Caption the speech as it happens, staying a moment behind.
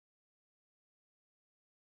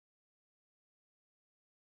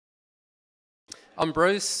I'm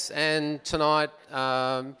Bruce, and tonight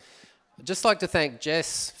I'd just like to thank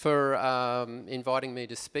Jess for inviting me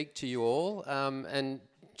to speak to you all. And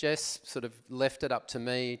Jess sort of left it up to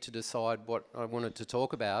me to decide what I wanted to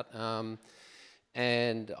talk about.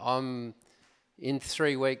 And I'm in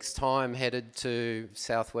 3 weeks' time headed to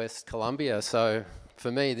Southwest Colombia. So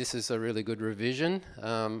for me, this is a really good revision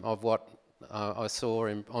of what I saw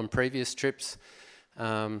on previous trips.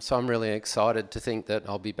 So I'm really excited to think that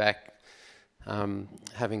I'll be back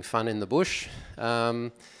having fun in the bush.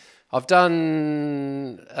 I've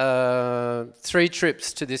done 3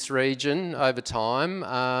 trips to this region over time.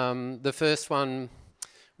 The first one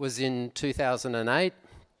was in 2008,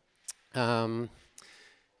 and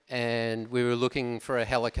we were looking for a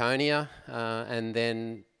heliconia, and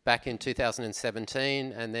then back in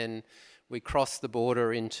 2017, and then we crossed the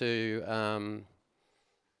border into,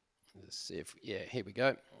 let's see if, yeah, here we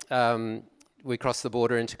go. We crossed the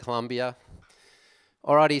border into Colombia.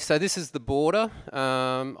 Alrighty, so this is the border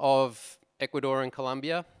of Ecuador and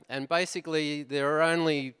Colombia, and basically there are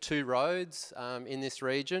only 2 roads in this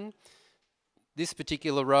region. This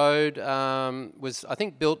particular road was, I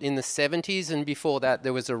think, built in the 70s, and before that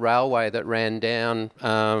there was a railway that ran down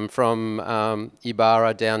from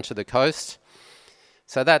Ibarra down to the coast.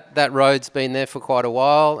 So that road's been there for quite a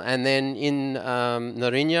while, and then in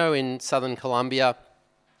Nariño in southern Colombia,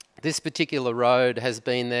 this particular road has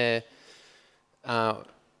been there.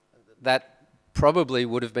 That probably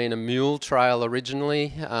would have been a mule trail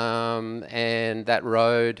originally, and that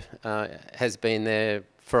road has been there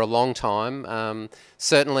for a long time.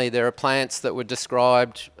 Certainly there are plants that were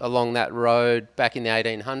described along that road back in the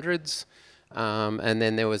 1800s, and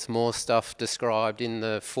then there was more stuff described in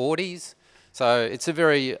the 40s. So it's a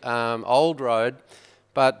very old road,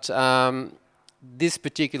 but this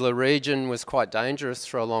particular region was quite dangerous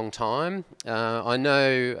for a long time. I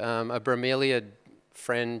know a bromeliad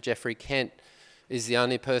friend, Jeffrey Kent, is the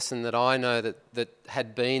only person that I know that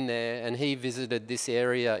had been there, and he visited this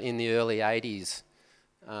area in the early 80s.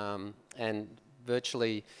 And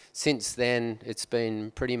virtually since then it's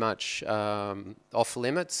been pretty much off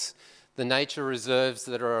limits. The nature reserves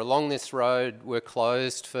that are along this road were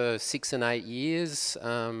closed for 6 and 8 years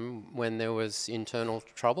when there was internal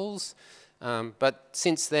troubles. But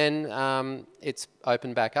since then, it's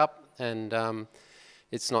opened back up, and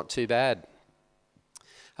it's not too bad.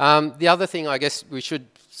 The other thing I guess we should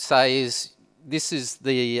say is this is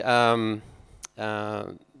the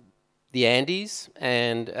Andes,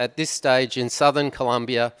 and at this stage in southern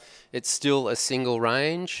Colombia, it's still a single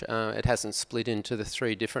range. It hasn't split into the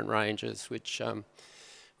 3 different ranges, which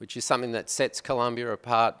is something that sets Colombia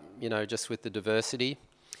apart, you know, just with the diversity.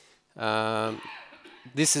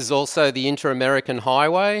 This is also the Inter-American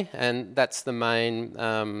Highway, and that's the main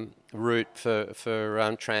route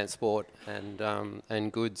for transport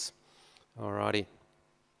and goods. Alrighty.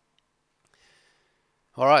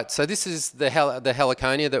 All right, so this is the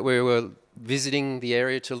heliconia that we were visiting the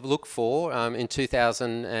area to look for in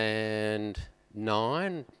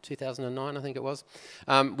 2009, I think it was.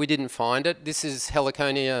 We didn't find it. This is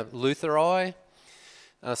Heliconia lutheri.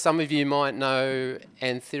 Some of you might know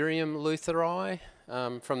Anthurium lutheri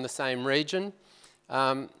from the same region.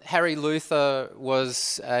 Harry Luther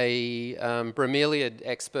was a bromeliad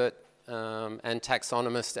expert and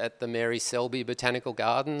taxonomist at the Mary Selby Botanical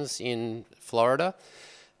Gardens in Florida.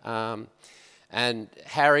 And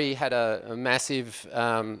Harry had a massive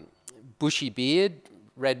bushy beard,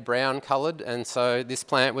 red-brown coloured, and so this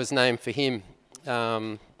plant was named for him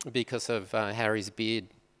because of Harry's beard.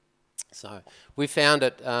 So we found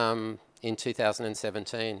it in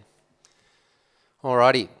 2017.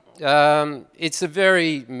 Alrighty. It's a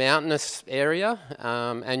very mountainous area,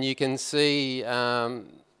 and you can see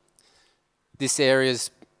this area's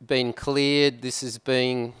been cleared. This is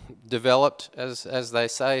being developed, as they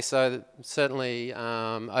say. So certainly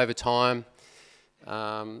over time,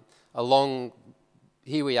 along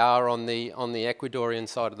here we are on the Ecuadorian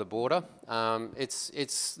side of the border.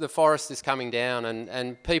 It's the forest is coming down,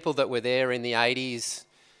 and people that were there in the 80s.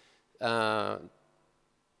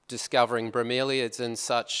 Discovering bromeliads and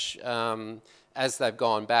such, as they've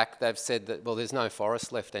gone back, they've said that, well, there's no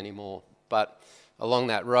forest left anymore. But along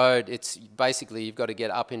that road, it's basically you've got to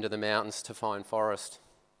get up into the mountains to find forest.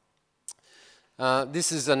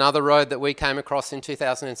 This is another road that we came across in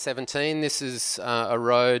 2017. This is a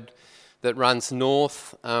road that runs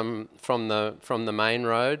north from the main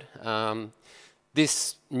road.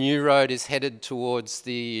 This new road is headed towards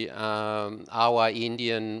the Awa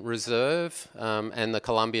Indian Reserve and the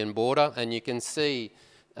Colombian border, and you can see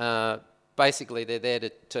basically they're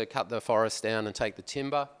there to cut the forest down and take the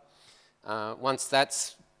timber. Once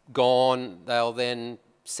that's gone, they'll then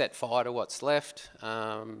set fire to what's left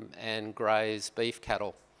and graze beef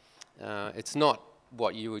cattle. It's not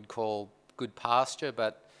what you would call good pasture,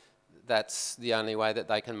 but that's the only way that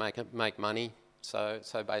they can make money. So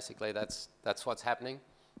basically, that's what's happening.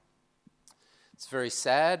 It's very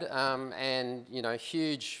sad, and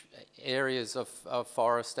huge areas of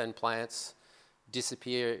forest and plants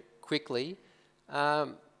disappear quickly.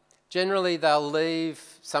 Generally, they'll leave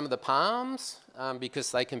some of the palms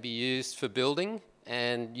because they can be used for building,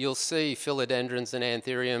 and you'll see philodendrons and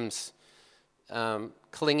anthuriums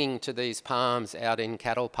clinging to these palms out in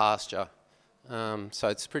cattle pasture. So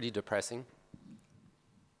it's pretty depressing.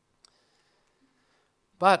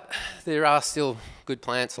 But there are still good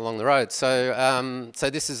plants along the road. So, so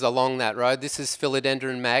this is along that road. This is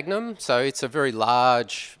Philodendron magnum. So it's a very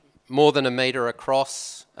large, more than a metre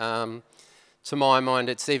across. To my mind,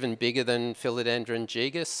 it's even bigger than Philodendron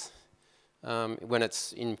gigas when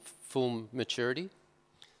it's in full maturity.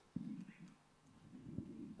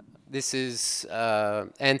 This is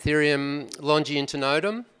Anthurium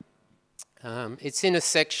longiinternodum. It's in a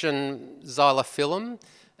section Xylophyllum,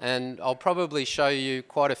 and I'll probably show you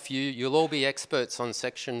quite a few. You'll all be experts on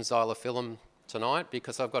section Xylophyllum tonight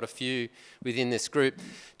because I've got a few within this group.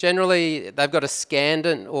 Generally, they've got a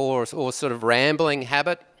scandent or sort of rambling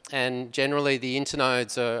habit, and generally the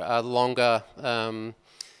internodes are longer,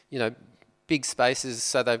 big spaces,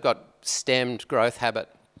 so they've got stemmed growth habit.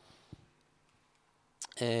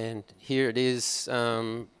 And here it is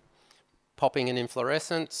popping an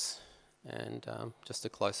inflorescence, and just a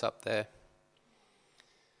close-up there.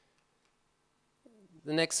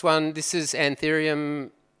 The next one, this is Anthurium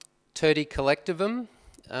terticollectivum.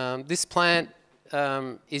 This plant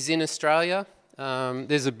is in Australia.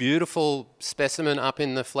 There's a beautiful specimen up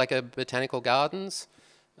in the Flecker Botanical Gardens.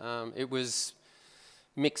 It was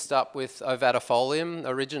mixed up with Ovatifolium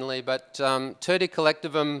originally, but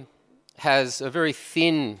terticollectivum has a very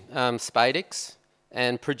thin spadix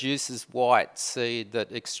and produces white seed that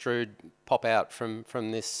pop out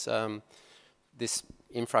from this, this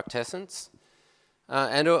infructescence.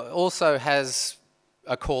 And it also has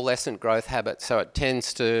a coalescent growth habit, so it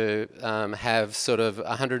tends to have sort of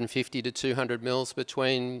 150 to 200 mils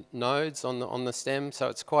between nodes on the stem, so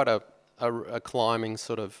it's quite a climbing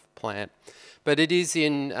sort of plant. But it is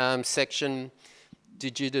in section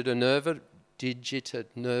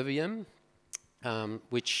Digitonervium,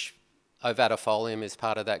 which Ovatifolium is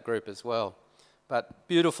part of that group as well. But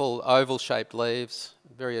beautiful oval-shaped leaves,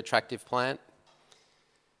 very attractive plant.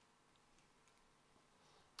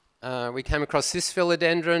 We came across this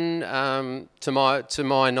philodendron. To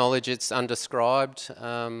my knowledge, it's undescribed.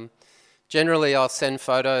 Generally, I'll send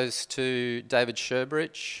photos to David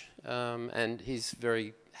Sherbridge, and he's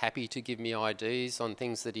very happy to give me IDs on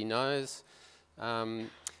things that he knows.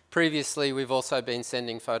 Previously, we've also been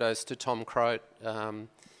sending photos to Tom Croat.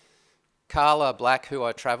 Carla Black, who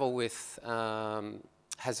I travel with,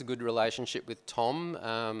 has a good relationship with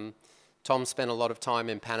Tom. Tom spent a lot of time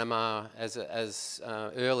in Panama as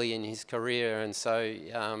early in his career, and so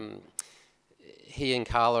he and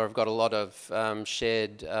Carla have got a lot of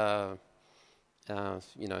shared, sort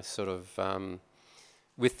of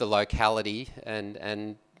with the locality,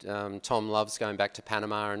 and Tom loves going back to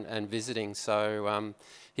Panama and visiting, so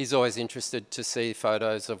he's always interested to see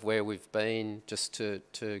photos of where we've been, just to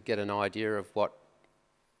get an idea of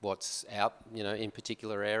what's out, in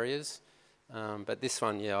particular areas. But this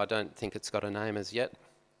one, I don't think it's got a name as yet.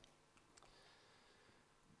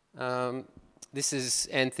 This is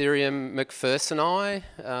Anthurium macphersoni.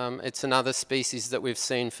 It's another species that we've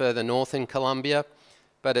seen further north in Colombia,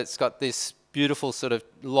 but it's got this beautiful sort of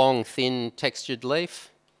long, thin, textured leaf,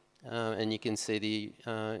 and you can see the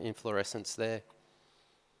inflorescence there.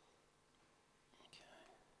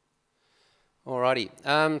 Alrighty,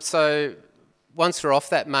 so once we're off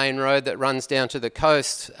that main road that runs down to the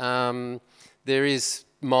coast, there is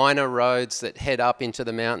minor roads that head up into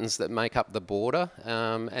the mountains that make up the border,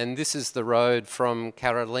 and this is the road from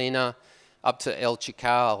Carolina up to El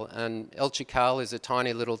Chical, and El Chical is a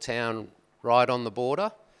tiny little town right on the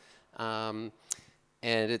border, and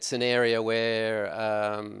it's an area where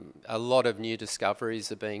a lot of new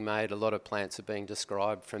discoveries are being made, a lot of plants are being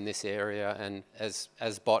described from this area, and as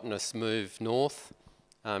botanists move north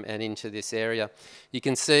and into this area, you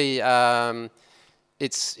can see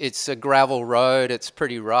it's a gravel road, it's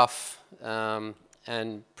pretty rough,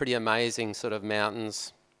 and pretty amazing sort of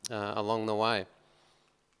mountains along the way.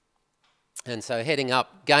 And so heading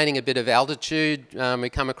up, gaining a bit of altitude, we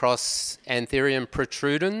come across Anthurium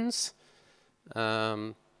protrudens,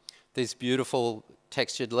 these beautiful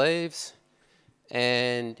textured leaves,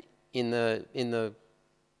 and in the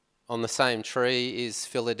on the same tree is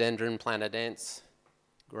Philodendron planadense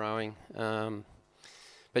growing.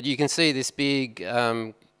 But you can see this big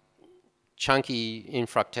chunky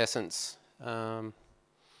infructescence of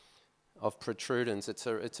protrudens.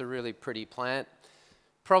 It's a really pretty plant.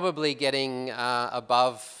 Probably getting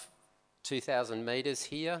above 2,000 meters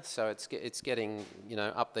here, so it's getting, you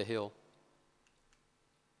know, up the hill.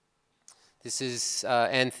 This is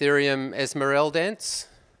Anthurium esmeraldense.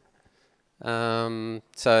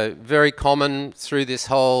 So very common through this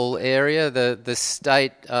whole area. The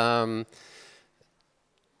state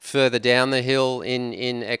further down the hill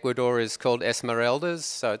in Ecuador is called Esmeraldas,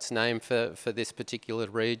 so it's named for this particular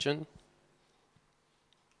region.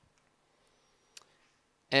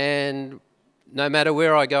 And no matter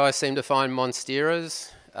where I go, I seem to find monsteras,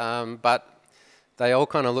 but they all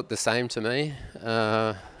kind of look the same to me.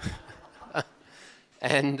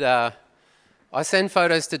 And I send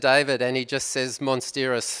photos to David, and he just says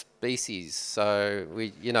monstera species. So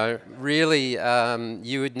we, you know, really,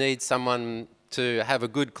 you would need someone to have a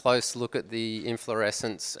good close look at the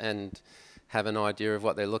inflorescence and have an idea of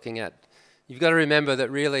what they're looking at. You've got to remember that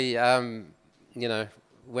really, you know,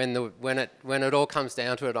 when it all comes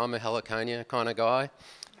down to it, I'm a heliconia kind of guy,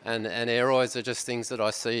 and aroids are just things that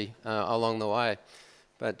I see along the way.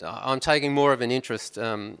 But I'm taking more of an interest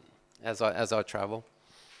as I travel.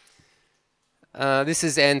 This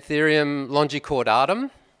is Anthurium longicordatum,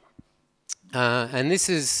 and this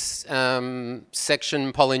is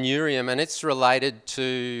section Polyneurium, and it's related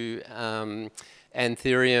to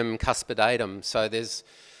Anthurium cuspidatum. So there's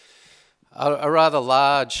a rather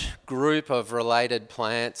large group of related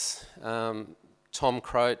plants. Tom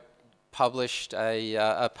Croat published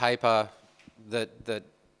a paper that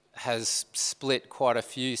has split quite a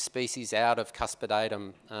few species out of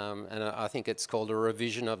cuspidatum, and I think it's called a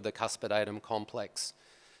revision of the cuspidatum complex.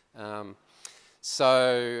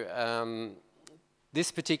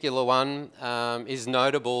 This particular one is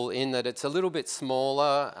notable in that it's a little bit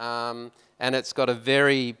smaller, and it's got a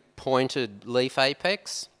very pointed leaf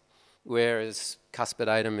apex, whereas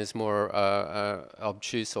cuspidatum is more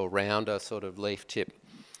obtuse or rounder sort of leaf tip.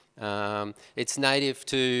 It's native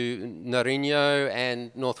to Nariño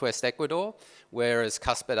and northwest Ecuador, whereas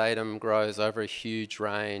cuspidatum grows over a huge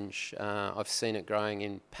range. I've seen it growing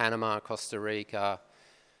in Panama, Costa Rica,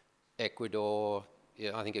 Ecuador.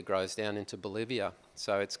 Yeah, I think it grows down into Bolivia.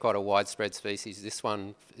 So it's quite a widespread species. This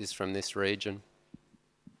one is from this region.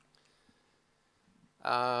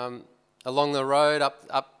 Along the road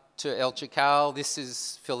up to El Chical, this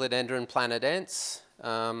is Philodendron planadense.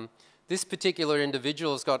 This particular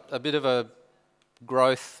individual has got a bit of a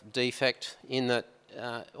growth defect in that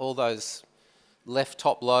all those left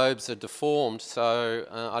top lobes are deformed, so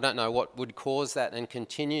I don't know what would cause that and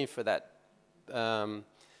continue for that.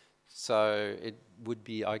 So it would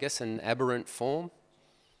be, I guess, an aberrant form.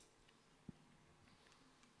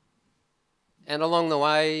 And along the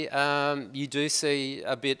way, you do see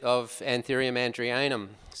a bit of Anthurium andrianum.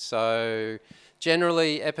 So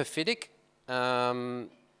generally epiphytic.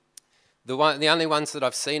 The only ones that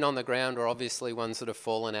I've seen on the ground are obviously ones that have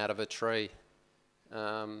fallen out of a tree.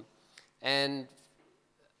 And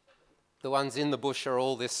the ones in the bush are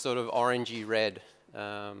all this sort of orangey red.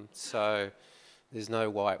 So there's no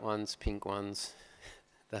white ones, pink ones.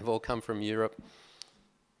 They've all come from Europe.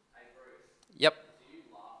 Hey Bruce. Yep. Do you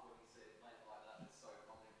laugh when you see a plant like that that's so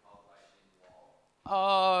common in cultivation in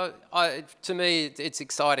the wild? To me, it's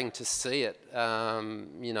exciting to see it,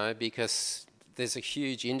 you know, because there's a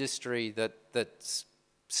huge industry that's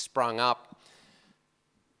sprung up,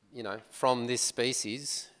 you know, from this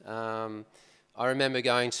species. I remember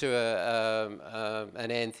going to an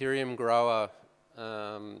Anthurium grower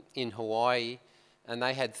in Hawaii, and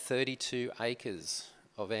they had 32 acres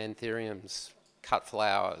of Anthuriums, cut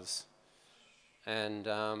flowers. And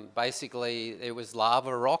basically it was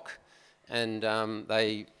lava rock, and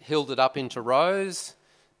they hilled it up into rows,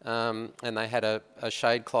 and they had a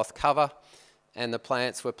shade cloth cover, and the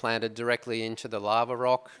plants were planted directly into the lava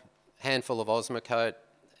rock, handful of osmocote,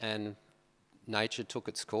 and nature took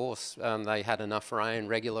its course. They had enough rain,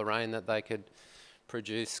 regular rain, that they could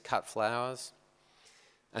produce cut flowers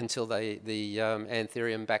until the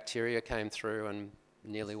Anthurium bacteria came through and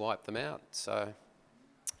nearly wiped them out. So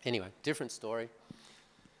anyway, different story.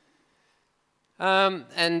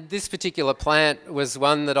 And this particular plant was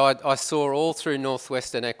one that I saw all through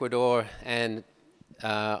northwestern Ecuador, and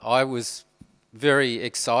I was very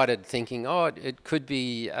excited, thinking, oh, it could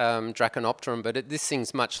be Draconopterum, but this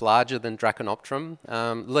thing's much larger than Draconopterum.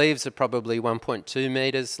 Leaves are probably 1.2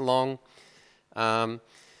 meters long.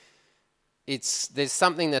 there's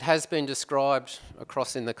something that has been described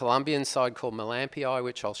across in the Colombian side called Melampii,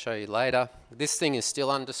 which I'll show you later. This thing is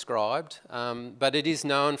still undescribed, but it is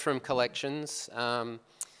known from collections.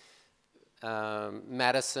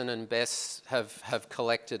 Madison and Bess have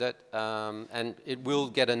collected it, and it will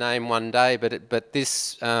get a name one day. But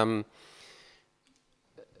this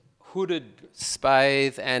hooded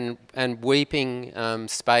spathe and weeping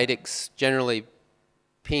spadix, generally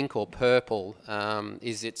pink or purple,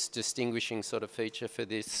 is its distinguishing sort of feature for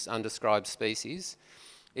this undescribed species.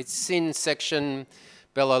 It's in section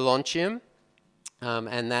Bellolontium,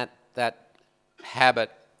 and that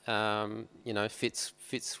habit,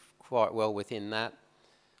 fits quite well within that.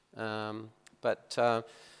 But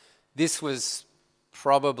this was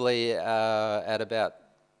probably at about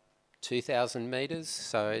 2,000 metres,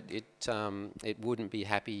 so it wouldn't be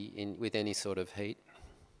happy with any sort of heat.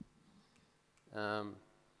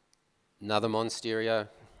 Another Monsterio,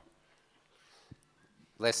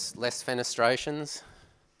 less fenestrations.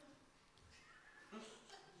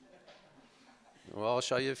 Well, I'll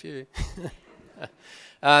show you a few.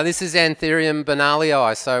 This is Anthurium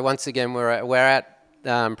bonalii. So once again, we're at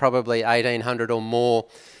probably 1,800 or more.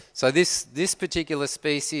 So this particular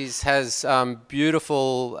species has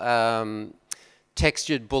beautiful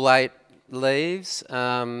textured bullate leaves,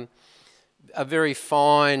 a very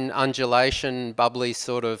fine undulation, bubbly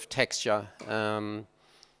sort of texture.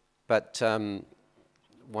 But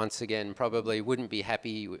once again, probably wouldn't be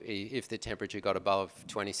happy if the temperature got above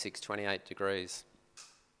 26, 28 degrees.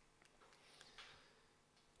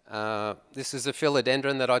 This is a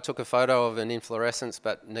philodendron that I took a photo of in inflorescence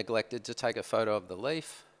but neglected to take a photo of the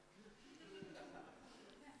leaf.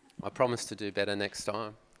 I promise to do better next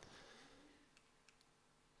time.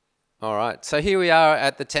 All right, so here we are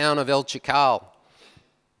at the town of El Chical.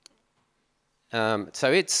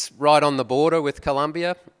 So it's right on the border with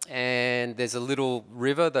Colombia, and there's a little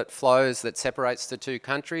river that flows that separates the two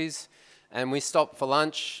countries. And we stopped for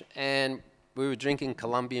lunch and we were drinking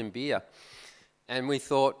Colombian beer. And we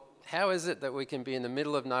thought, how is it that we can be in the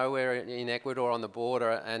middle of nowhere in Ecuador on the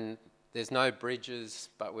border and there's no bridges,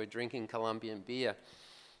 but we're drinking Colombian beer?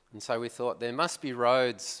 And so we thought there must be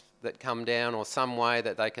roads that come down or some way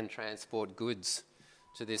that they can transport goods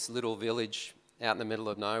to this little village out in the middle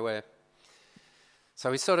of nowhere.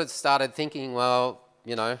 So we sort of started thinking, well,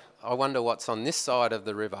 I wonder what's on this side of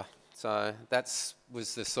the river. So that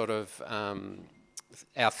was the sort of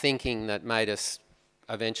our thinking that made us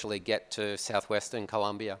eventually get to southwestern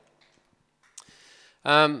Colombia.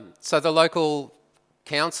 So the local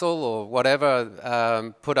council or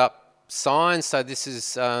whatever put up signs. So this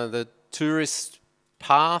is the tourist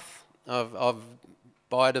path of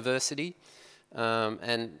biodiversity,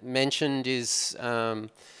 and mentioned is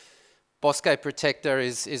Bosque Protector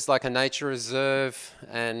is like a nature reserve,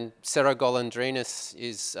 and Cerro Golondrinas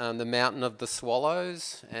is the mountain of the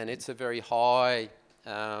swallows, and it's a very high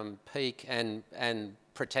peak and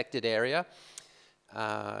protected area.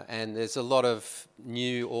 And there's a lot of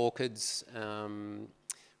new orchids.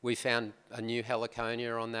 We found a new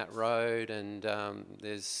heliconia on that road, and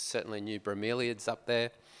there's certainly new bromeliads up there.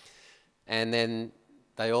 And then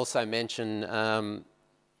they also mention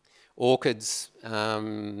orchids,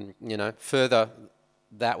 further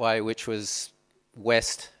that way, which was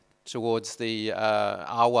west towards the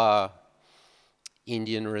Awa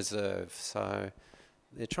Indian Reserve. So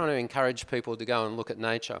they're trying to encourage people to go and look at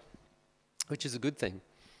nature, which is a good thing.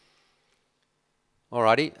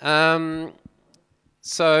 Alrighty.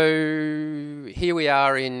 So here we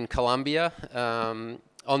are in Colombia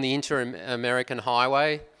on the Inter-American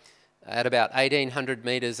Highway at about 1,800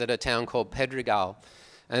 metres at a town called Pedregal.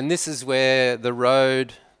 And this is where the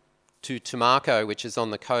road to Tumaco, which is on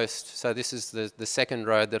the coast, so this is the second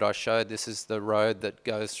road that I showed. This is the road that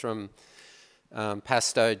goes from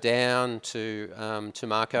Pasto down to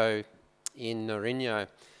Tumaco in Nariño.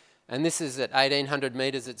 And this is at 1,800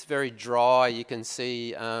 metres. It's very dry. You can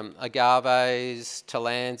see agaves,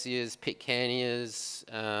 tillandsias, pitcairnias,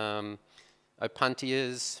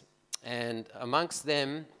 opuntias, and amongst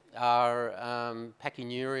them are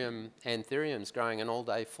Pachyneurium anthuriums growing in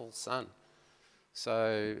all-day full sun.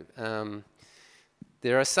 So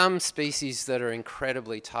there are some species that are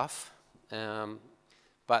incredibly tough,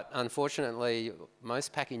 but unfortunately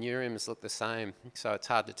most Pachyneuriums look the same, so it's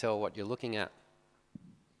hard to tell what you're looking at.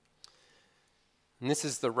 And this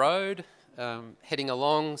is the road heading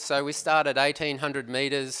along. So we start at 1,800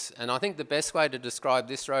 metres, and I think the best way to describe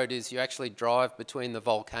this road is you actually drive between the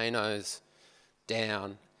volcanoes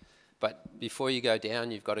down, but before you go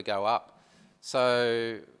down you've got to go up.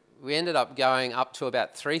 So we ended up going up to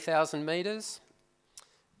about 3,000 metres,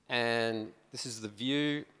 and this is the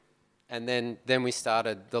view and then we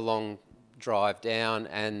started the long drive down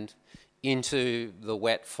and into the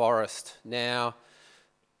wet forest. Now,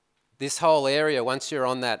 this whole area, once you're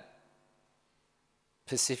on that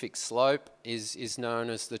Pacific slope, is known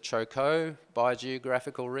as the Choco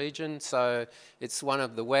biogeographical region. So it's one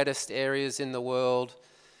of the wettest areas in the world,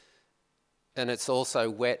 and it's also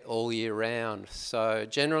wet all year round. So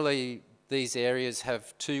generally, these areas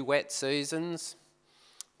have 2 wet seasons,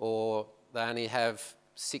 or they only have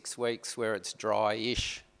 6 weeks where it's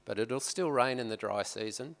dry-ish, but it'll still rain in the dry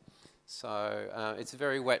season. So it's a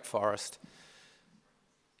very wet forest,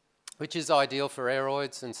 which is ideal for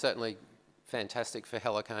aroids and certainly fantastic for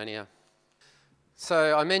heliconia.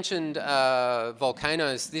 So I mentioned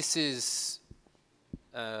volcanoes. This is,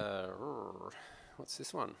 what's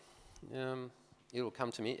this one? It'll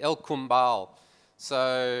come to me, El Cumbal.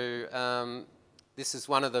 So this is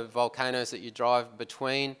one of the volcanoes that you drive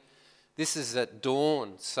between. This is at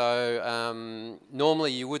dawn, so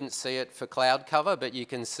normally you wouldn't see it for cloud cover, but you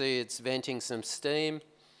can see it's venting some steam.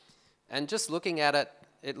 And just looking at it,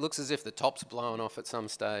 it looks as if the top's blown off at some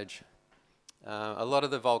stage. A lot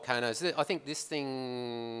of the volcanoes, I think this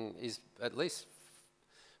thing is at least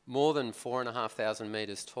more than 4,500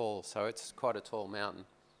 metres tall, so it's quite a tall mountain,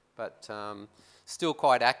 but still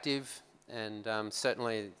quite active, and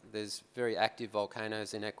certainly there's very active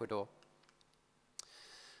volcanoes in Ecuador.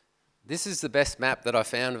 This is the best map that I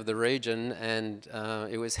found of the region, and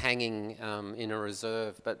it was hanging in a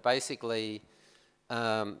reserve, but basically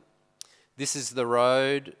this is the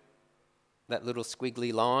road, that little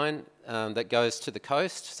squiggly line that goes to the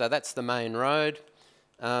coast. So that's the main road.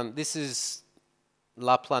 This is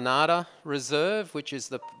La Planada Reserve, which is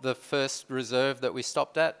the first reserve that we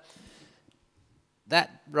stopped at.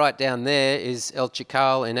 That right down there is El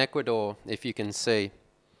Chical in Ecuador, if you can see.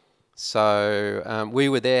 So we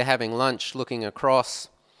were there having lunch, looking across,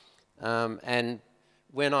 and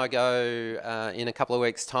when I go in a couple of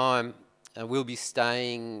weeks' time, we'll be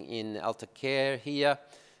staying in Altaquer here,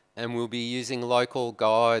 and we'll be using local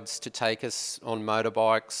guides to take us on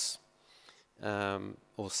motorbikes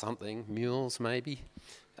or something, mules maybe,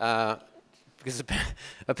 because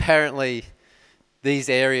apparently these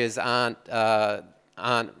areas aren't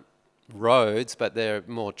roads, but they're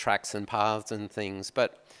more tracks and paths and things.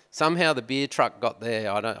 But somehow the beer truck got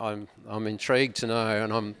there. I'm intrigued to know,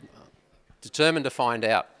 and I'm determined to find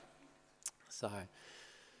out. So.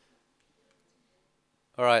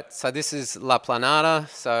 All right, so this is La Planada.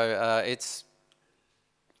 So it's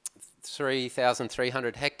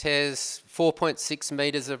 3,300 hectares, 4.6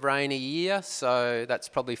 metres of rain a year. So that's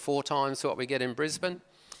probably 4 times what we get in Brisbane.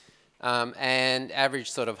 And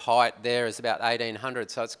average sort of height there is about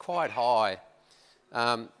 1,800, so it's quite high.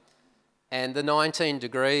 And the 19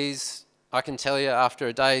 degrees, I can tell you, after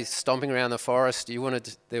a day stomping around the forest,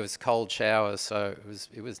 there was cold showers, so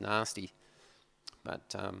it was nasty.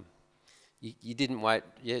 But you didn't wait.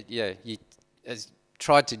 You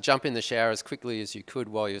tried to jump in the shower as quickly as you could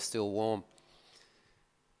while you're still warm.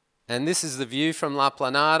 And this is the view from La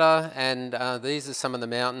Planada, and these are some of the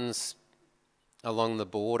mountains along the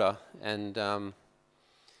border. And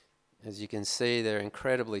as you can see, they're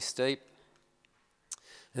incredibly steep.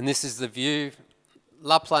 And this is the view.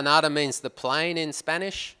 La Planada means the plain in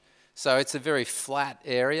Spanish, so it's a very flat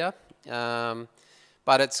area.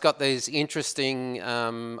 But it's got these interesting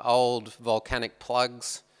old volcanic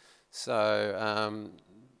plugs. So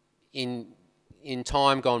in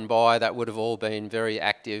time gone by, that would have all been very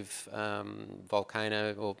active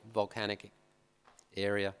volcano or volcanic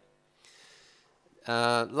area.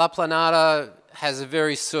 La Planada has a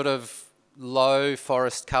very sort of low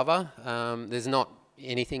forest cover. There's not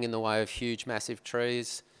anything in the way of huge, massive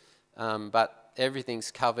trees, but everything's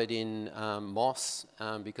covered in moss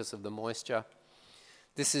because of the moisture.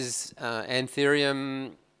 This is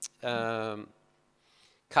Anthurium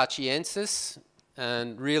cachiensis,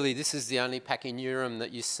 and really this is the only pachynurum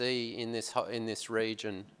that you see in this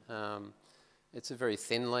region. It's a very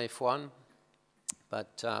thin leaf one,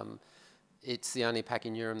 but it's the only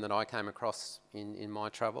pachynurum that I came across in my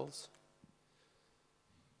travels.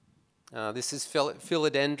 This is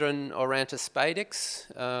Philodendron aurantispatix,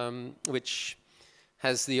 which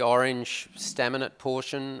has the orange staminate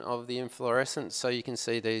portion of the inflorescence, so you can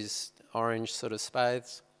see these orange sort of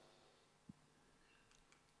spathes.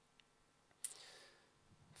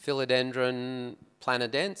 Philodendron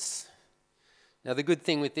planidense. Now the good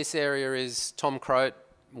thing with this area is Tom Croat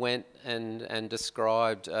went and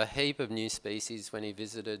described a heap of new species when he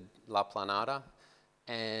visited La Planada,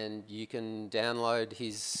 and you can download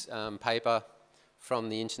his paper from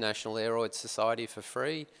the International Aroid Society for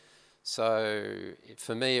free. So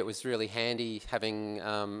for me, it was really handy having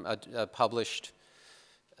a published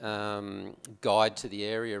guide to the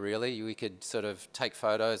area, really. We could sort of take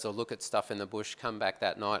photos or look at stuff in the bush, come back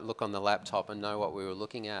that night, look on the laptop and know what we were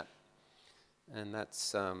looking at. And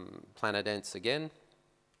that's Planodents again.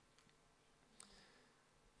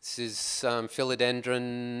 This is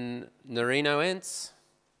Philodendron narinoense,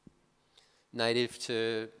 native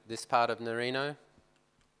to this part of Narino.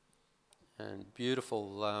 And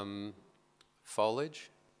beautiful foliage.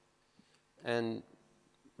 And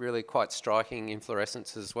really quite striking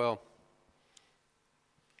inflorescence as well.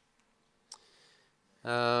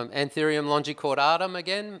 Anthurium longicaudatum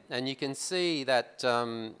again, and you can see that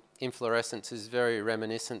inflorescence is very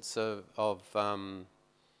reminiscent of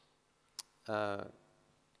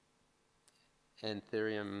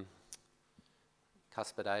Anthurium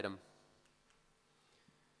cuspidatum.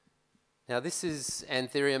 Now this is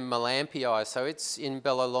Anthurium melampii, so it's in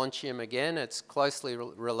Bellolontium again. It's closely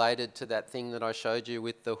related to that thing that I showed you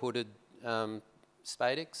with the hooded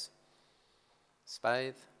spadix,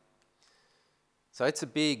 spathe. So it's a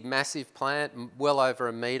big, massive plant, well over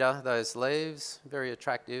a metre, those leaves, very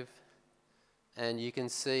attractive. And you can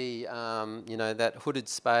see, you know, that hooded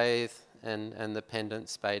spathe and the pendant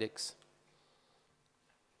spadix.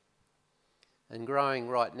 And growing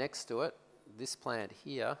right next to it, this plant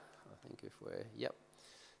here, I think if we're, yep.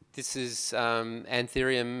 This is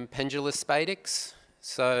Anthurium pendulus spadix.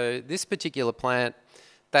 So this particular plant,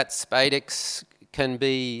 that spadix can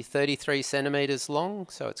be 33 centimetres long,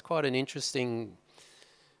 so it's quite an interesting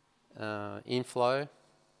inflow.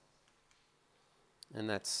 And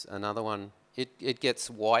that's another one. It gets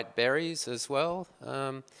white berries as well,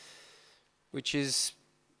 which is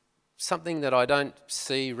something that I don't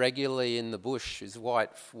see regularly in the bush, is white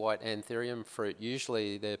Anthurium fruit.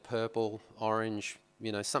 Usually they're purple, orange,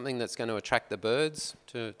 you know, something that's going to attract the birds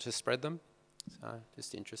to spread them. So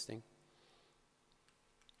just interesting.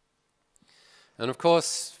 And of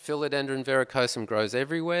course, Philodendron verrucosum grows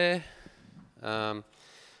everywhere.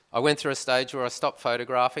 I went through a stage where I stopped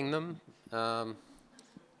photographing them, and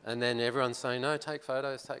then everyone's saying, no, take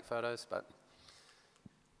photos, but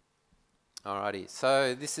alrighty.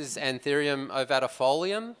 So this is Anthurium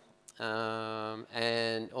ovatifolium,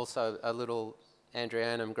 and also a little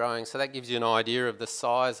Andreanum growing. So that gives you an idea of the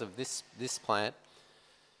size of this plant.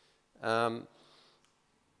 Anthurium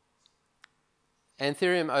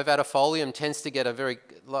ovatifolium tends to get a very,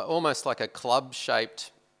 almost like a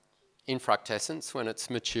club-shaped infructescence when it's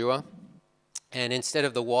mature. And instead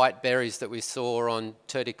of the white berries that we saw on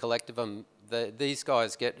Terti collectivum, these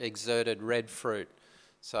guys get exerted red fruit.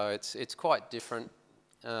 So it's quite different.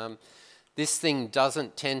 This thing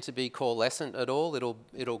doesn't tend to be coalescent at all.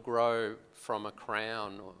 It'll grow from a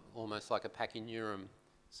crown, or almost like a pachynurum.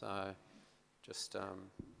 So just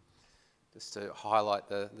to highlight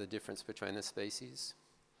the difference between the species.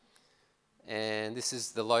 And this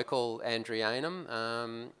is the local Andreanum,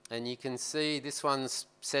 and you can see this one's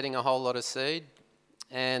setting a whole lot of seed,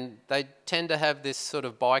 and they tend to have this sort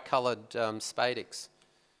of bicoloured spadix.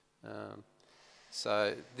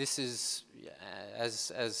 So this is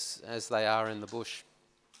as they are in the bush.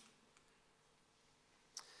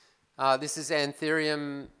 This is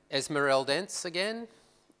Anthurium esmeraldense again,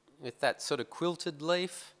 with that sort of quilted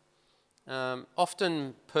leaf,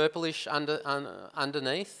 often purplish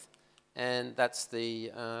underneath. And that's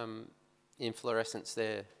the inflorescence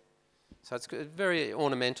there. So it's a very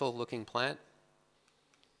ornamental looking plant.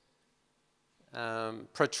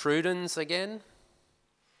 Protrudens again,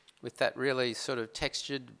 with that really sort of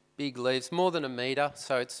textured big leaves, more than a metre,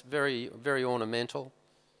 so it's very, very ornamental.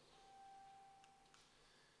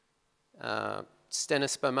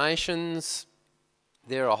 Stenospermations,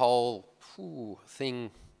 they're a whole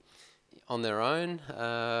thing on their own.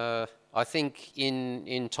 I think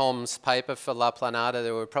in Tom's paper for La Planada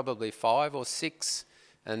there were probably 5 or 6,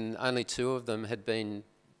 and only 2 of them had been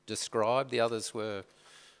described. The others were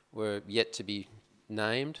yet to be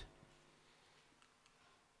named.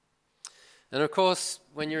 And of course,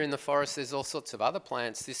 when you're in the forest, there's all sorts of other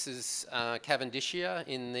plants. This is Cavendishia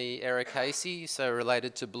in the Ericaceae, so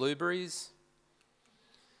related to blueberries.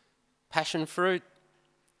 Passion fruit.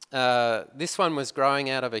 This one was growing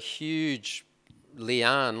out of a huge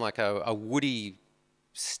liane, like a woody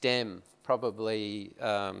stem, probably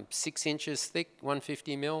 6 inches thick,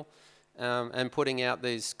 150 mil, and putting out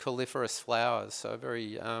these coliferous flowers. So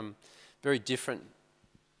very, very different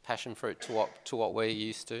passion fruit to what we're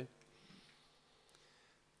used to.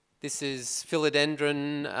 This is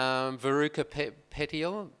Philodendron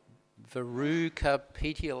verrucapetiolum.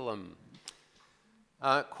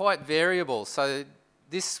 Quite variable. So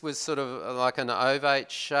this was sort of like an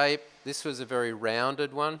ovate shape. This was a very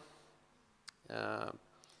rounded one.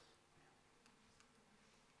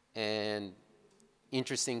 And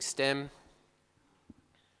interesting stem.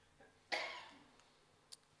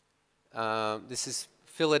 This is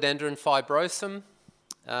Philodendron fibrosum.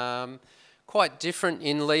 Quite different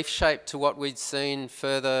in leaf shape to what we'd seen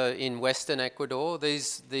further in western Ecuador.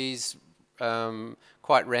 These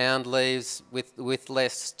quite round leaves with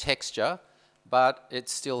less texture, but it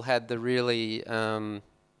still had the really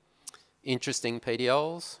interesting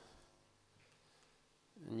petioles.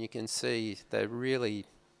 And you can see they really,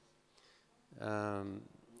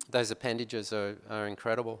 those appendages are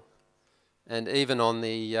incredible. And even on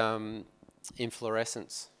the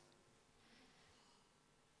inflorescence.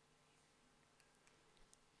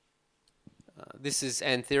 This is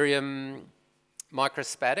Anthurium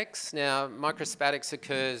microspatix. Now, microspatix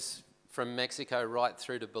occurs from Mexico right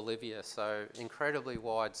through to Bolivia, so incredibly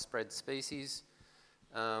widespread species.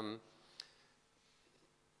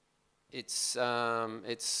 It's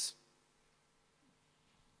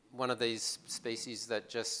one of these species that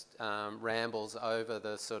just rambles over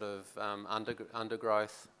the sort of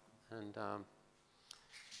undergrowth and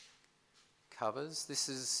covers. This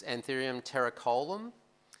is Anthurium terricolum,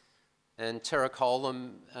 and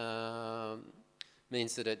terricolum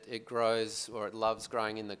means that it grows, or it loves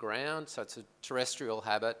growing in the ground, so it's a terrestrial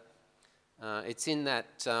habit. It's in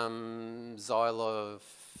that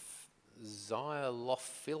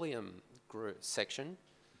xylophilium group section,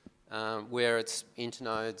 where its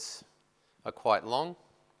internodes are quite long.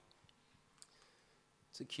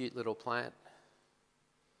 It's a cute little plant.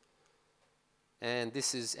 And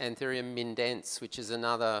this is Anthurium mindens, which is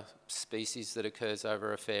another species that occurs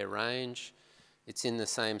over a fair range. It's in the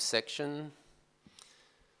same section.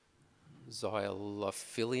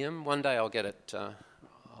 Xylophilium. One day I'll get it,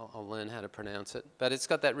 I'll learn how to pronounce it. But it's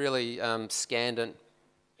got that really scandent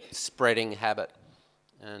spreading habit,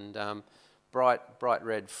 and bright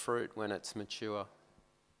red fruit when it's mature.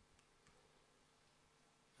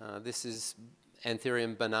 This is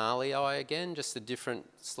Anthurium banalii again, just a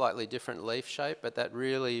slightly different leaf shape, but that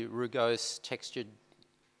really rugose textured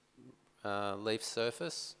leaf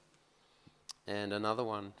surface. And another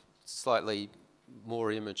one, slightly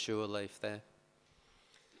more immature leaf there.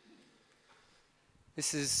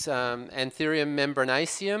 This is Anthurium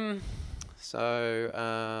membranaceum. So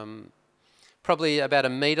probably about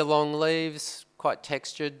 1 metre long leaves, quite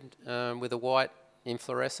textured, with a white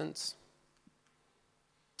inflorescence.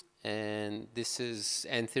 And this is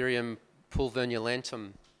Anthurium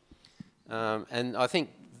pulvernulentum. And I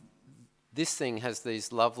think this thing has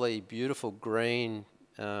these lovely, beautiful green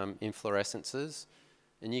inflorescences.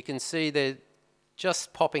 And you can see they're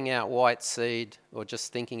just popping out white seed, or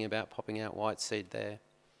just thinking about popping out white seed there.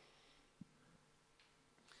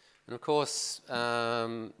 And of course,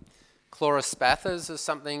 chlorospathas is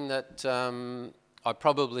something that I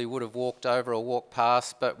probably would have walked over or walked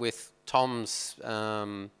past, but with Tom's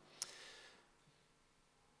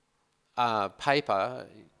paper,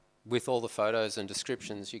 with all the photos and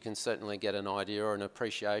descriptions, you can certainly get an idea or an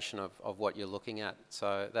appreciation of what you're looking at.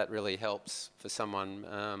 So that really helps for someone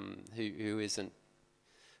who isn't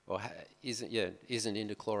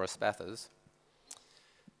into chlorospathas.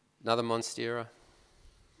 Another monstera.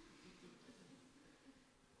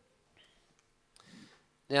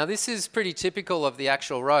 Now this is pretty typical of the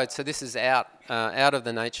actual road. So this is out of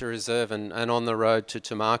the nature reserve and on the road to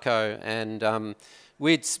Tumaco, and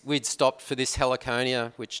we'd stopped for this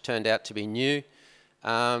heliconia, which turned out to be new.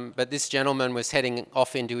 But this gentleman was heading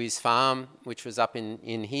off into his farm, which was up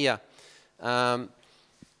in here.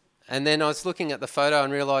 And then I was looking at the photo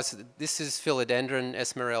and realised that this is Philodendron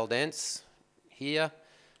esmeraldense here,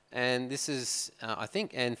 and this is I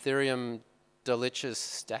think Anthurium delicious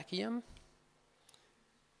stachyium.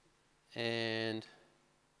 And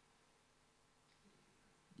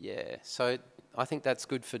yeah, so I think that's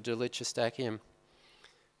good for Dolichostachyium.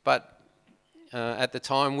 But at the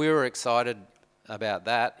time we were excited about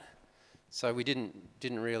that, so we didn't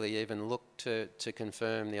really even look to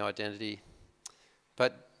confirm the identity.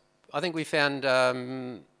 But I think we found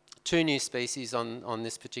 2 new species on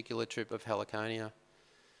this particular trip of heliconia.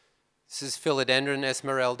 This is Philodendron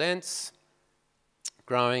esmeraldense,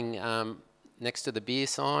 growing next to the beer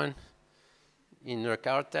sign in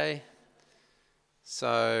Recarte.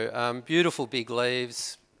 So beautiful big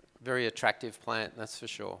leaves, very attractive plant, that's for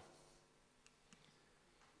sure.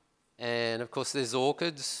 And of course there's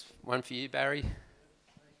orchids, one for you, Barry.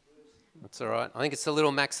 That's all right. I think it's a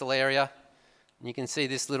little maxillaria. And you can see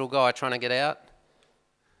this little guy trying to get out.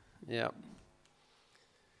 Yeah.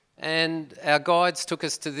 And our guides took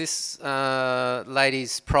us to this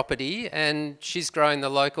lady's property, and she's growing the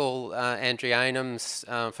local andreanums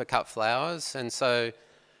for cut flowers. And so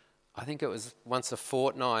I think it was once a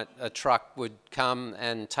fortnight a truck would come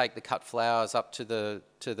and take the cut flowers up to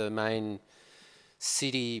the main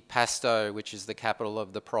city, Pasto, which is the capital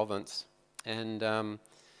of the province. And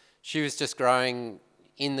she was just growing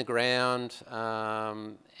in the ground,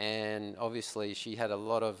 and obviously she had a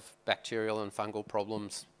lot of bacterial and fungal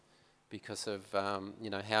problems because of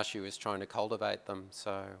how she was trying to cultivate them.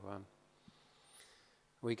 So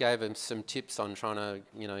we gave them some tips on trying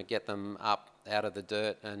to get them up out of the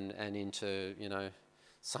dirt and into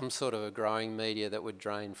some sort of a growing media that would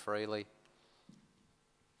drain freely.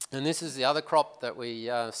 And this is the other crop that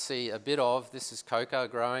we see a bit of. This is cocoa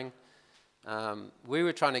growing. We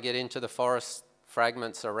were trying to get into the forest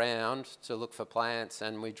fragments around to look for plants,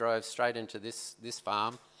 and we drove straight into this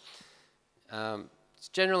farm. It's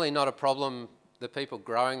generally not a problem, the people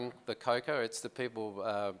growing the cocoa, it's the people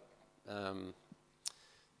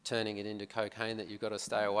turning it into cocaine that you've got to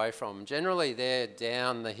stay away from. Generally they're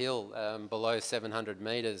down the hill below 700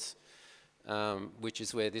 metres, which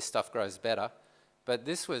is where this stuff grows better. But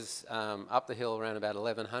this was up the hill around about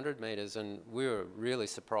 1100 metres, and we were really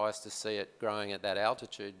surprised to see it growing at that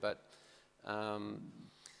altitude. But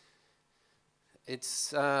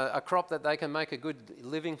it's a crop that they can make a good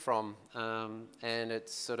living from, and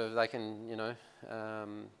it's sort of, they can,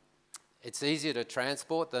 it's easier to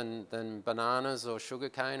transport than bananas or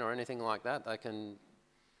sugarcane or anything like that. They can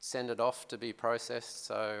send it off to be processed,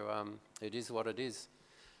 so it is what it is.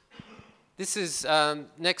 This is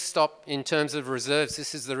next stop in terms of reserves.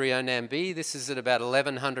 This is the Rio Nambi. This is at about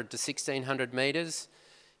 1100 to 1600 metres.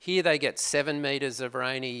 Here they get 7 metres of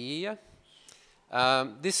rain a year.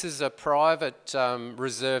 This is a private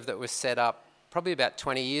reserve that was set up probably about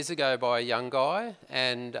 20 years ago by a young guy,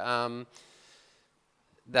 and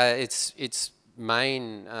its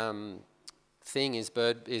main thing is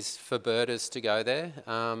for birders to go there,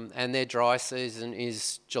 and their dry season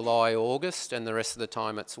is July, August, and the rest of the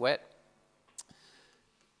time it's wet.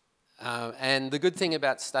 And the good thing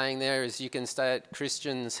about staying there is you can stay at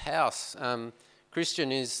Christian's house.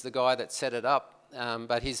 Christian is the guy that set it up.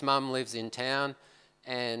 But his mum lives in town,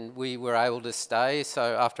 and we were able to stay.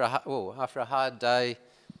 So after a hard day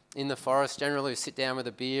in the forest, generally we sit down with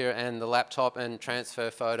a beer and the laptop and transfer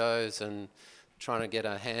photos and trying to get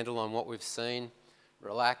a handle on what we've seen,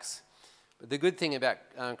 relax. But the good thing about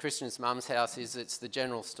Christian's mum's house is it's the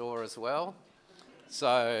general store as well.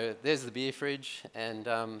 So there's the beer fridge,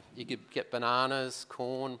 and you could get bananas,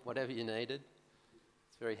 corn, whatever you needed.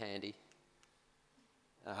 It's very handy.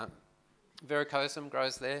 Verrucosum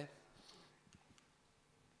grows there,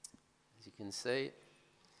 as you can see.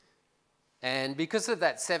 And because of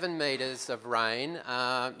that 7 metres of rain,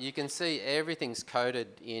 you can see everything's coated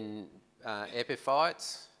in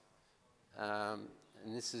epiphytes. And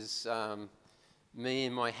this is me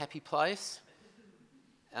in my happy place.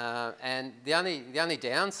 And the only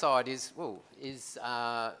downside is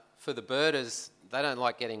for the birders, they don't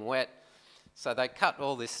like getting wet. So they cut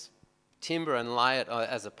all this timber and lay it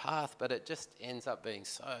as a path, but it just ends up being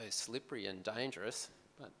so slippery and dangerous.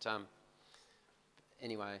 But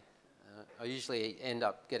anyway, I usually end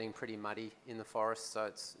up getting pretty muddy in the forest, so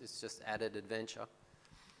it's just added adventure.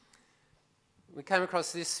 We came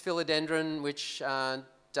across this philodendron, which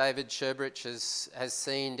David Sherbrich has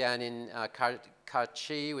seen down in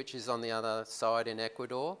Carchi, which is on the other side in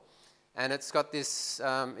Ecuador. And it's got this,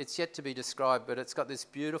 it's yet to be described, but it's got this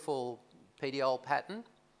beautiful petiole pattern.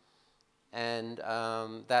 And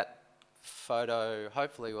that photo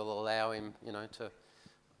hopefully will allow him, to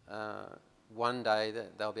one day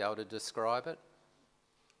that they'll be able to describe it.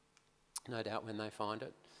 No doubt when they find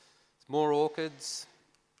it. More orchids.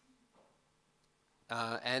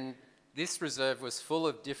 And this reserve was full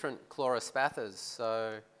of different chlorospathas,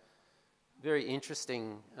 so very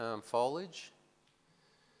interesting foliage.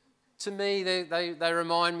 To me, they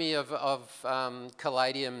remind me of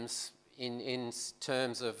caladiums in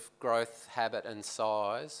terms of growth, habit and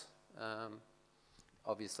size.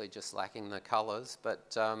 Obviously just lacking the colours,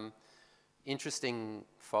 but interesting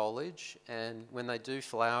foliage, and when they do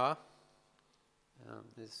flower,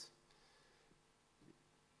 there's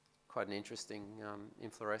quite an interesting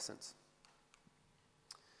inflorescence.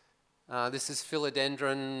 This is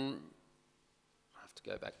philodendron, I have to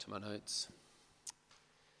go back to my notes.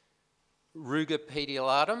 Ruga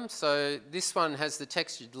petiolatum. So this one has the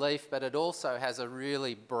textured leaf, but it also has a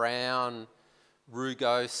really brown,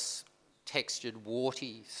 rugose, textured,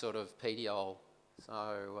 warty sort of petiole.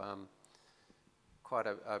 So quite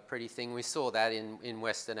a pretty thing. We saw that in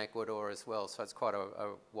Western Ecuador as well, so it's quite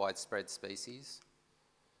a widespread species.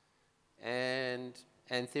 And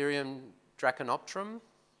Anthurium draconopterum,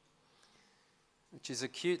 which is a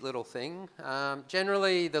cute little thing.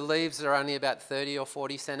 Generally, the leaves are only about 30 or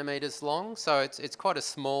 40 centimetres long, so it's quite a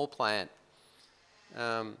small plant.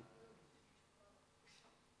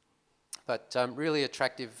 But really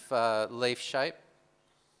attractive leaf shape.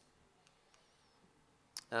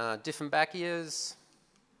 Dieffenbachias.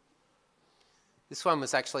 This one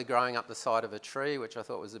was actually growing up the side of a tree, which I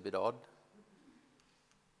thought was a bit odd.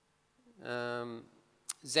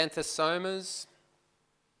 Xanthosomas.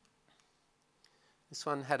 This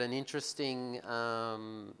one had an interesting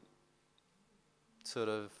sort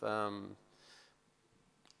of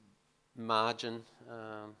margin.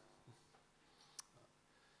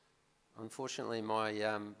 Unfortunately,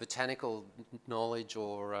 my botanical knowledge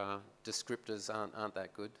or descriptors aren't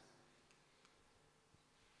that good.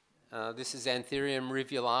 This is Anthurium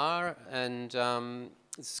rivular, and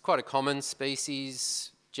this is quite a common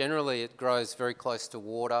species. Generally, it grows very close to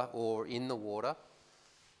water or in the water.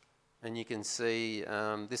 And you can see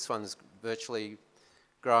this one's virtually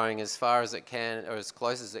growing as far as it can, or as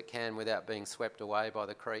close as it can, without being swept away by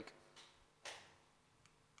the creek.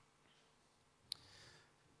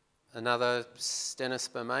 Another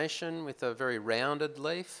stenospermation with a very rounded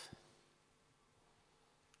leaf.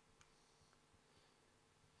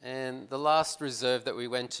 And the last reserve that we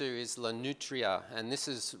went to is La Nutria, and this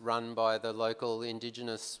is run by the local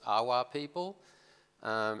indigenous Awa people.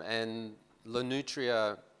 And La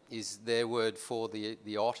Nutria is their word for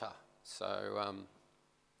the otter. So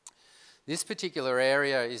this particular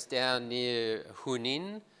area is down near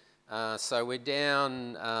Junin. So we're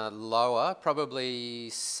down lower, probably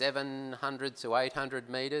 700 to 800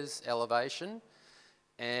 metres elevation.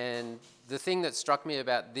 And the thing that struck me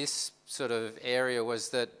about this sort of area was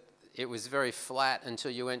that it was very flat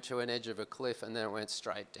until you went to an edge of a cliff, and then it went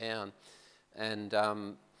straight down. And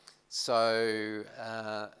so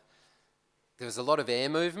there was a lot of air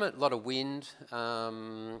movement, a lot of wind,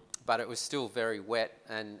 but it was still very wet.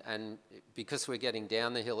 And because we're getting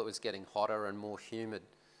down the hill, it was getting hotter and more humid.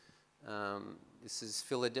 This is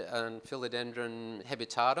Philodendron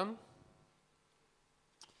hebitatum.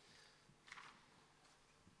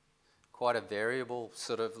 Quite a variable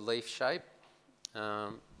sort of leaf shape.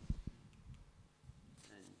 And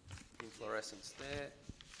inflorescence there.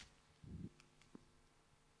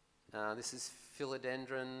 This is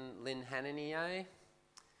Philodendron linhaniniae,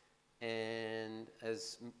 and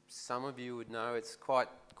as some of you would know, it's quite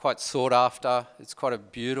sought after. It's quite a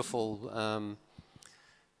beautiful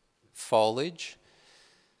foliage.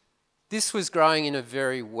 This was growing in a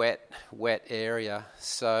very wet area,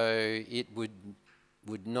 so it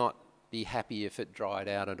would not be happy if it dried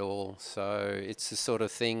out at all. So it's the sort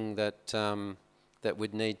of thing that that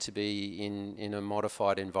would need to be in a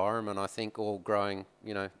modified environment, I think, or growing,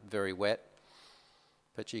 very wet.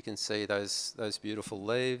 But you can see those beautiful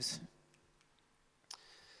leaves.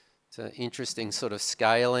 It's an interesting sort of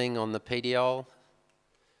scaling on the petiole,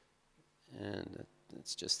 and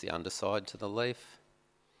it's just the underside to the leaf.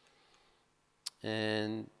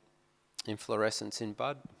 And inflorescence in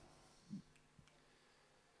bud.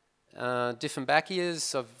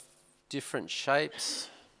 Dieffenbachias of different shapes.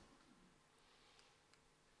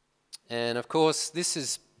 And of course, this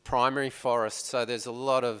is primary forest, so there's a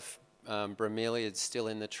lot of bromeliads still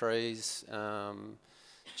in the trees.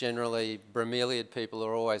 Generally, bromeliad people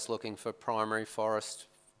are always looking for primary forest,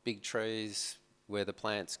 big trees where the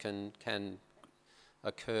plants can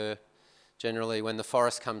occur. Generally, when the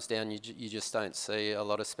forest comes down, you just don't see a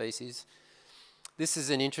lot of species. This is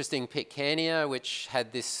an interesting Pitcairnia, which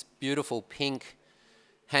had this beautiful pink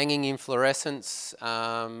hanging inflorescence.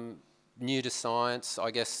 New to science.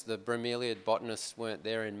 I guess the bromeliad botanists weren't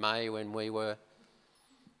there in May when we were.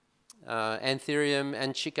 Anthurium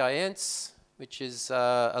anchicaense, which is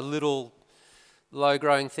a little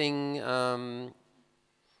low-growing thing,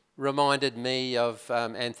 reminded me of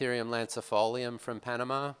Anthurium lancifolium from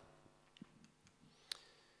Panama.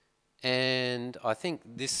 And I think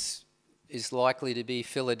this is likely to be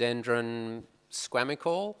Philodendron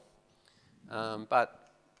squamicale, but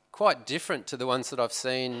quite different to the ones that I've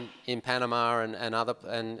seen in Panama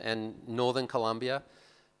and northern Colombia,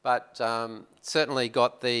 but certainly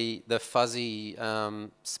got the fuzzy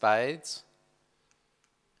spathes.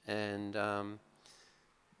 And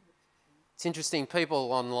it's interesting,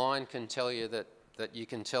 people online can tell you that you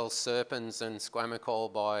can tell serpens and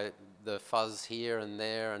squamicale by the fuzz here and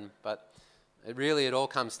there, but it all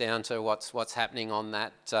comes down to what's happening on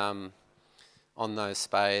that on those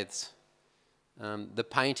spathes. The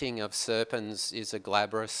painting of serpens is a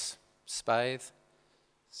glabrous spathe,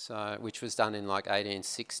 so which was done in like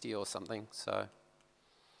 1860 or something. So,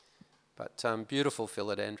 but beautiful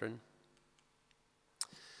philodendron.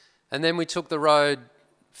 And then we took the road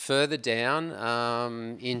further down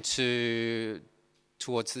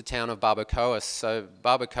towards the town of Barbacoas. So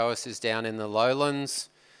Barbacoas is down in the lowlands,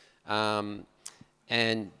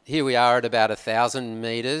 and here we are at about 1,000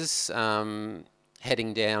 metres,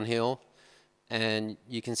 heading downhill, and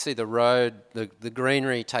you can see the road. The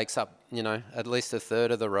greenery takes up, you know, at least a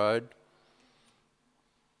third of the road.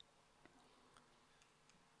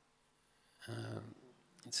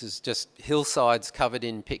 This is just hillsides covered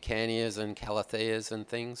in picaneas and calatheas and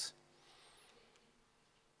things.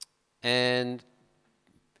 And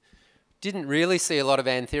didn't really see a lot of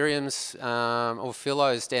anthuriums or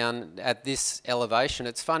phyllos down at this elevation.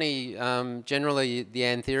 It's funny, generally the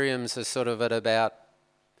anthuriums are sort of at about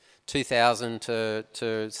 2,000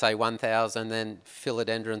 to say 1,000, then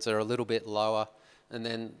philodendrons are a little bit lower, and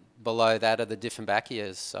then below that are the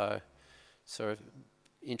Dieffenbachias, so sort of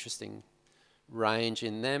interesting range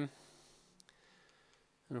in them.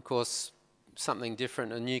 And of course, something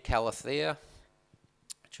different, a new calathea,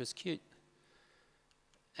 which was cute.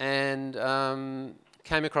 And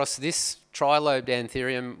came across this trilobed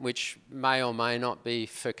anthurium, which may or may not be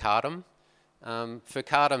furcatum.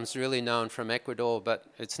 Furcatum's really known from Ecuador, but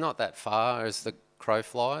it's not that far as the crow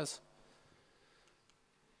flies.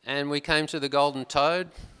 And we came to the golden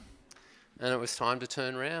toad, and it was time to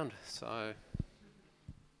turn around.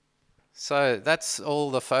 So that's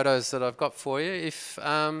all the photos that I've got for you. If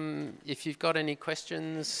you've got any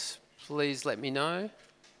questions, please let me know.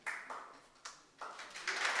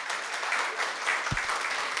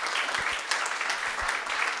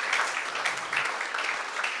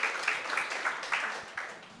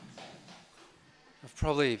 I've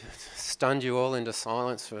probably stunned you all into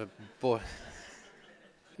silence for boy.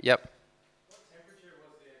 Yep. What temperature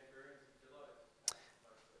was the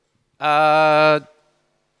anthurium below?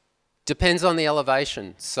 Depends on the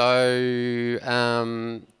elevation. So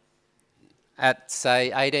at say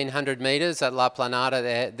 1,800 metres at La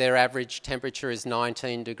Planada, their average temperature is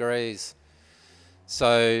 19 degrees.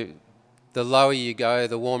 So the lower you go,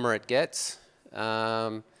 the warmer it gets.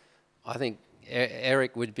 I think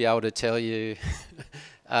Eric would be able to tell you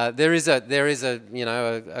there is a you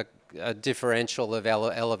know a differential of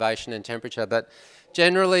elevation and temperature, but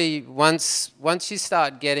generally once you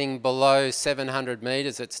start getting below 700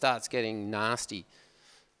 metres, it starts getting nasty,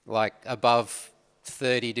 like above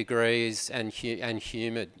 30 degrees and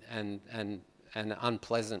humid and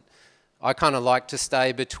unpleasant. I kind of like to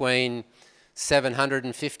stay between 700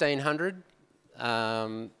 and 1,500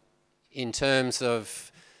 in terms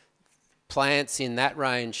of plants in that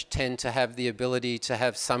range tend to have the ability to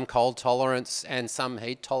have some cold tolerance and some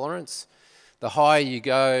heat tolerance. The higher you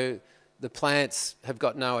go, the plants have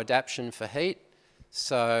got no adaptation for heat.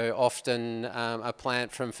 So often a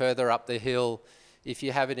plant from further up the hill, if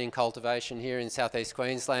you have it in cultivation here in southeast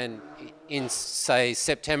Queensland, in say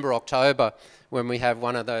September, October, when we have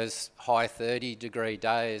one of those high 30-degree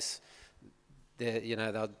days, you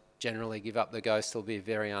know, they'll generally give up the ghost. They'll be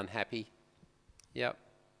very unhappy. Yep.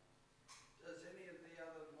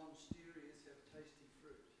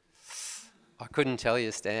 I couldn't tell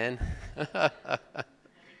you, Stan.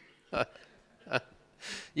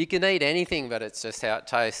 You can eat anything, but it's just how it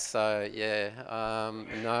tastes. So yeah,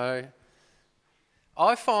 no.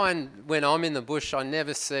 I find when I'm in the bush, I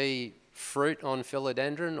never see fruit on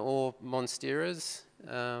philodendron or monsteras.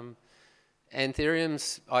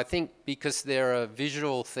 Anthuriums, I think, because they're a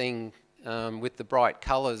visual thing with the bright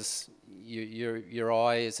colours, your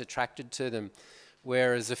eye is attracted to them,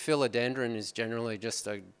 whereas a philodendron is generally just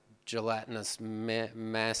a gelatinous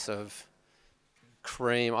mass of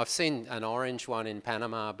cream. I've seen an orange one in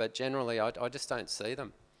Panama, but generally I just don't see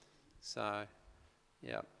them. So,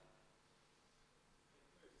 yeah. Do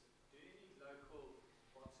any local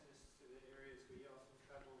botanists to the areas where you often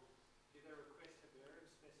travel, do they request herbarium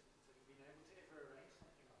specimens? Have you been able to ever arrange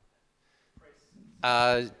something like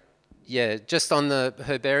that? Yeah, just on the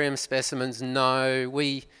herbarium specimens, no.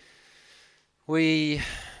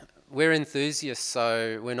 We're enthusiasts,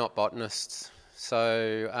 so we're not botanists.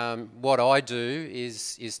 So what I do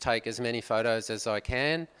is take as many photos as I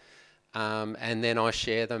can, and then I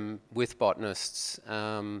share them with botanists.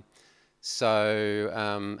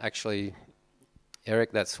 Actually,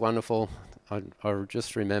 Eric, that's wonderful. I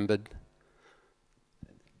just remembered.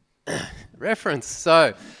 Reference.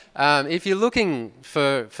 So if you're looking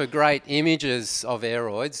for great images of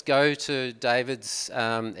aroids, go to David's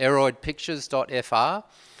aroidpictures.fr.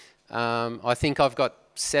 I think I've got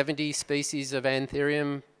 70 species of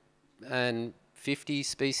anthurium and 50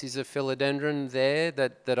 species of philodendron there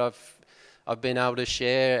that I've been able to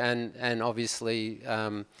share, and obviously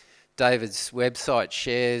David's website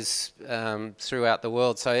shares throughout the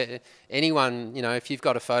world. So anyone, you know, if you've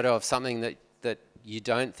got a photo of something that you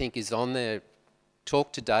don't think is on there,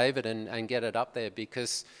 talk to David and get it up there,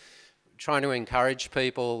 because trying to encourage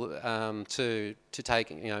people to take,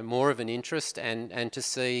 you know, more of an interest and to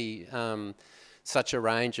see such a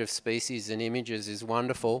range of species and images is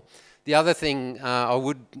wonderful. The other thing I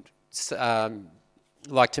would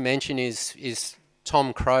like to mention is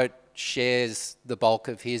Tom Croat shares the bulk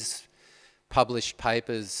of his published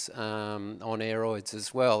papers on aroids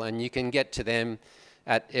as well, and you can get to them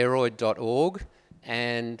at aroid.org.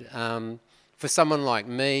 And for someone like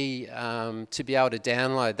me to be able to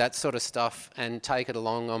download that sort of stuff and take it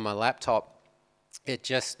along on my laptop, it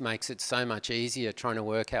just makes it so much easier trying to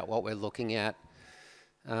work out what we're looking at.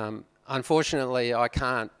 Unfortunately, I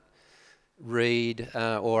can't read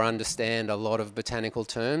or understand a lot of botanical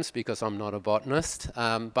terms because I'm not a botanist,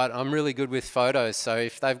 but I'm really good with photos, so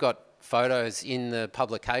if they've got photos in the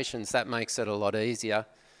publications, that makes it a lot easier.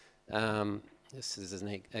 This is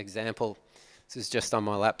an example. This is just on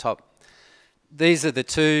my laptop. These are the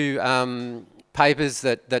two papers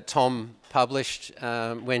that Tom published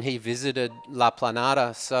when he visited La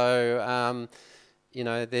Planada. So, you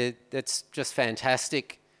know, that's just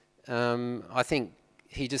fantastic. I think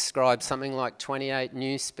he described something like 28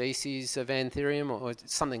 new species of anthurium or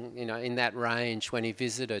something, you know, in that range when he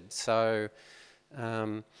visited. So,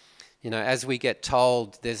 you know, as we get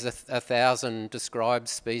told, there's 1,000 described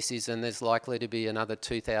species, and there's likely to be another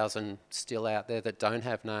 2,000 still out there that don't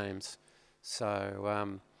have names.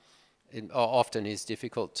 So it often is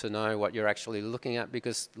difficult to know what you're actually looking at,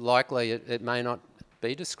 because likely it may not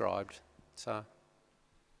be described. So,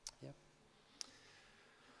 yeah.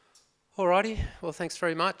 Alrighty, well, thanks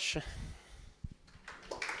very much.